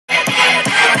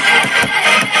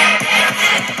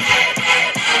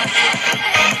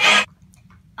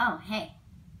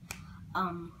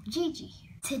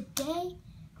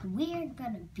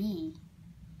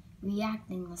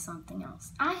reacting to something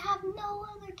else. I have no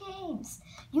other games.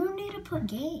 You need to put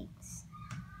games.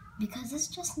 Because it's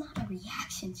just not a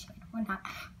reaction channel.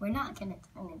 We're not gonna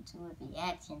turn into a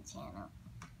reaction channel.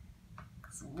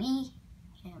 Because we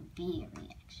can't be a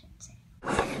reaction channel.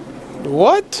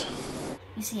 What?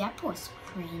 You see, I post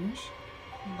cringe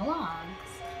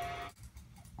vlogs.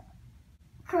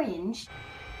 Cringe.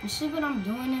 You see what I'm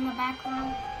doing in the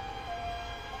background?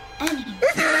 And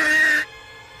we're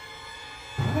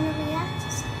gonna react to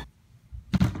something.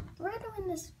 We're doing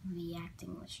this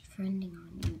reacting what's trending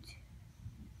on YouTube.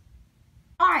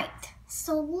 Alright,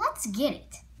 so let's get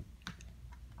it.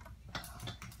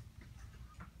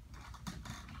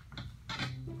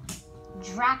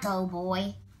 Draco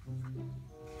boy.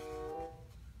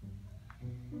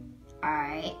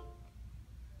 Alright.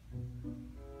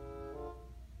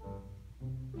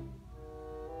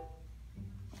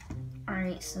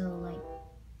 Alright, so like,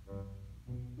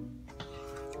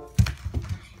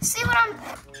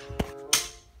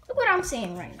 look what I'm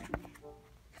saying right now.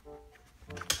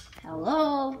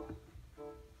 Hello?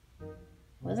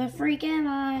 Where the freak am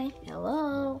I?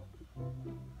 Hello?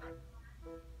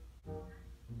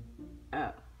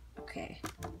 Oh, okay.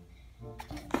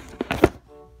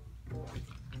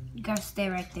 You gotta stay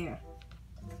right there.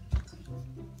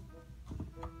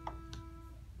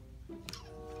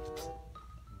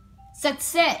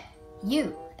 Set.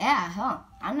 You. Yeah, huh?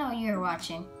 I know you're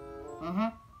watching.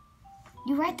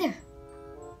 You right there.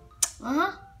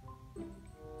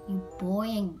 You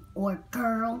boy or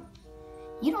girl.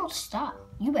 You don't stop.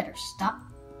 You better stop.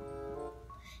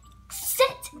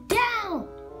 Sit down.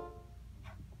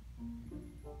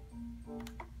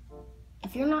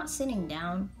 If you're not sitting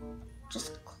down,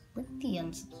 just click the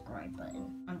unsubscribe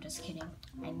button. I'm just kidding.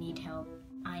 I need help.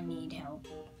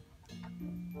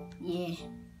 Yeah.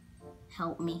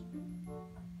 Help me.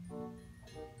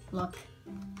 Look,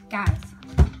 guys,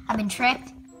 I've been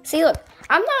tricked. See, look,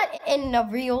 I'm not in a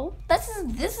real.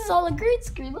 This is all a green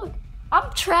screen. Look, I'm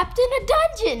trapped in a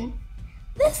dungeon.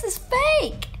 This is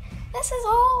fake. This is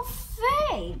all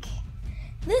fake.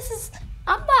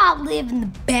 I'm not living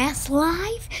the best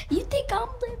life. You think I'm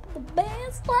living the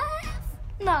best life?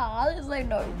 Nah, this ain't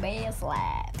no best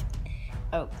life.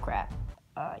 Oh crap.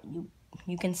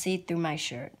 You can see through my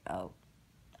shirt. Oh.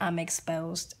 I'm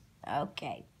exposed.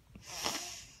 Okay.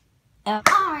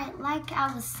 Alright, like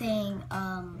I was saying,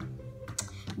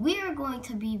 we are going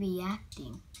to be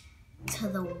reacting to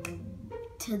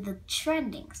the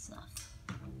trending stuff.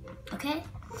 Okay?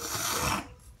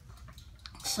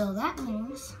 So that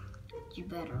means you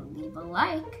better leave a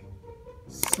like,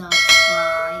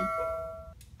 subscribe,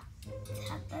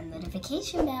 tap the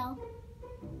notification bell,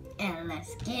 and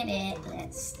let's get it.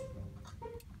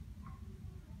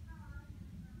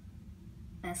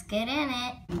 Let's get in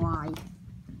it.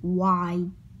 Why?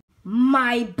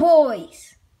 My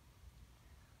boys.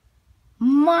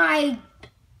 My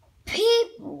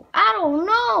people. I don't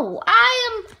know. I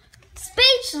am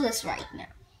speechless right now.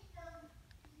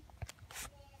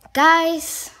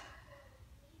 Guys,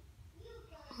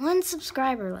 1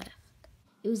 subscriber left.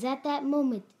 It was at that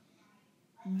moment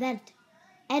that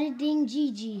editing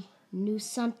Gigi knew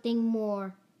something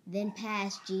more than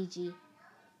past Gigi.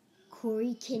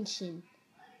 Cory Kenshin,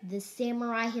 the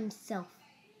samurai himself,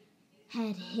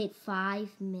 had hit 5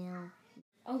 mil.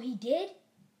 Oh, he did?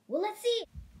 Well, let's see.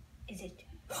 Is it?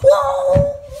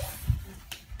 Whoa!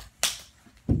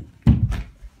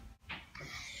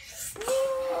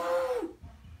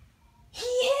 He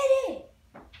hit it!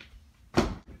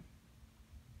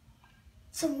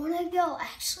 So one of y'all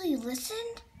actually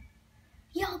listened?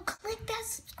 Y'all click that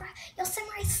subscribe. Y'all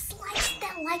samurai slice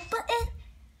that like button.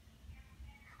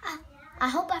 I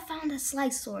hope I found a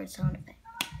slice sword sound effect.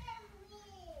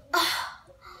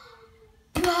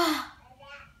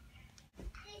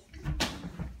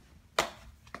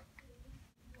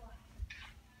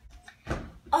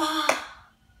 Oh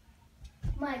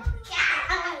my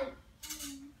God!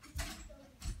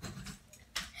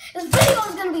 This video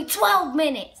is gonna be 12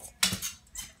 minutes.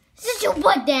 Sit your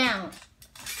butt down.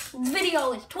 This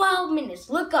video is 12 minutes.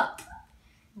 Look up.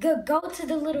 Go to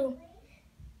the little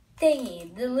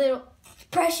thingy.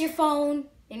 Press your phone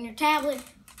and your tablet,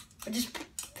 or just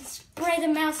spray the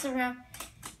mouse around.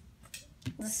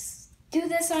 Let's do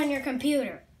this on your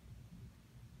computer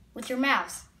with your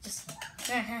mouse. Just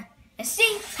and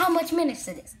see how much minutes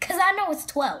it is, cause I know it's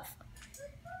 12.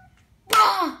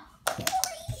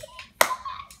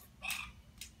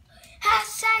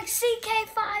 Hashtag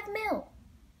CK5mil.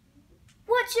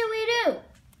 What should we do?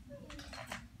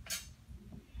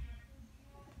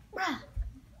 Bruh.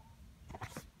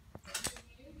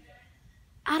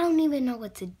 I don't even know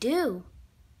what to do.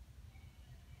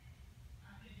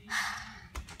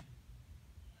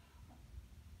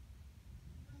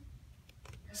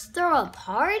 Just throw a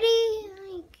party?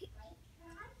 Like,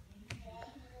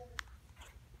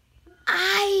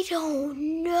 I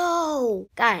don't know.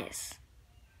 Guys,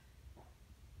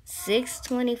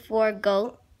 624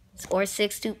 goats or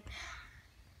 62.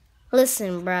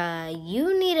 Listen, bruh,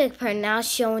 you need to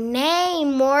pronounce your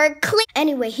name more clear.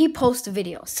 Anyway, he posted a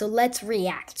video, so let's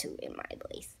react to it, my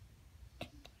boys.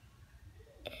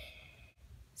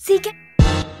 See,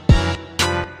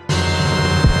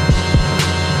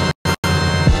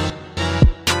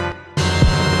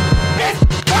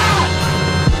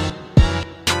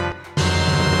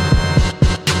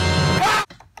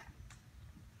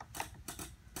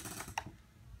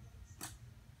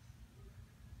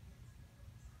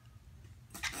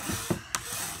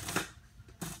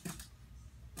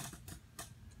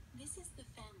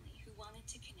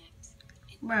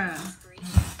 bruh,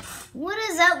 what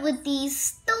is up with these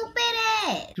stupid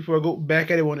ads? Before I go back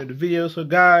at it one of the videos, so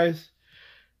guys,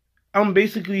 I'm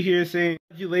basically here saying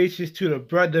congratulations to the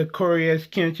brother Cory and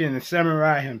the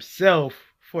samurai himself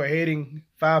for hitting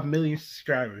 5 million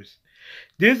subscribers.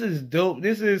 This is dope.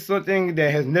 This is something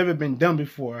that has never been done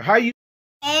before. How you?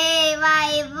 Hey,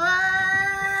 my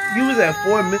boy. You was at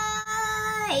 4 million.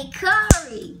 Hey,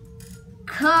 Cory.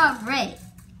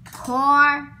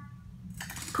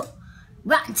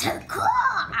 Rotten to the core.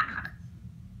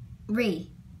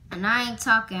 And I ain't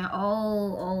talking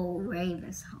old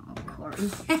Ravens home,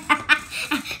 Cory.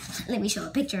 Let me show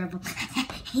a picture of him.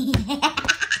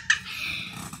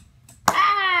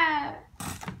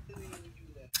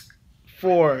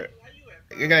 For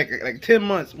like 10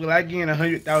 months, will I gain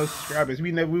 100,000 subscribers?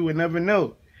 We would never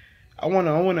know. I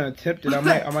wanna attempt it.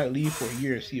 I might leave for a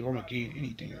year and see if I'm gonna gain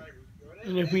anything.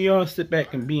 And if we all sit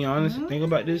back and be honest and think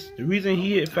about this, the reason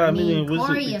he hit 5 million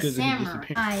wasn't because of his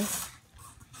disappearance.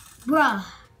 Bruh,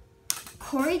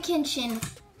 Cory Kenshin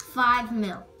 5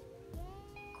 mil.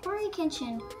 Cory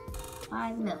Kenshin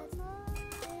 5 mil.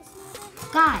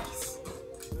 Guys,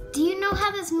 do you know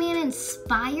how this man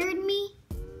inspired me?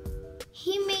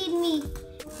 He made me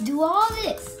do all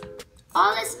this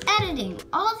editing,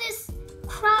 all this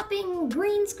cropping,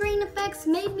 green screen effects,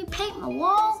 made me paint my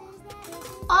wall.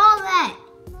 All that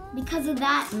because of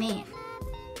that man.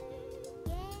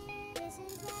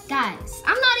 Guys,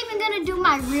 I'm not even gonna do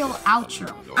my real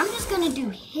outro. I'm just gonna do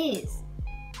his.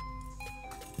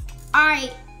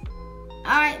 Alright,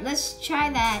 let's try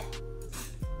that.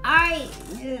 Alright,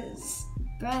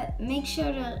 make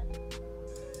sure to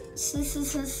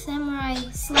samurai,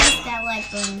 smash that like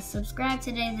button, subscribe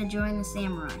today to join the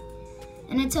samurai.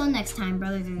 And until next time,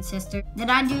 brothers and sisters, did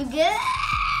I do good?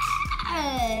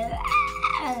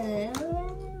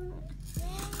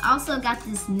 I also got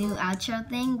this new outro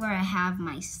thing where I have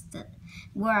my stuff,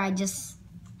 where I just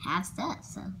have stuff,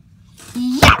 so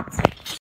yeah.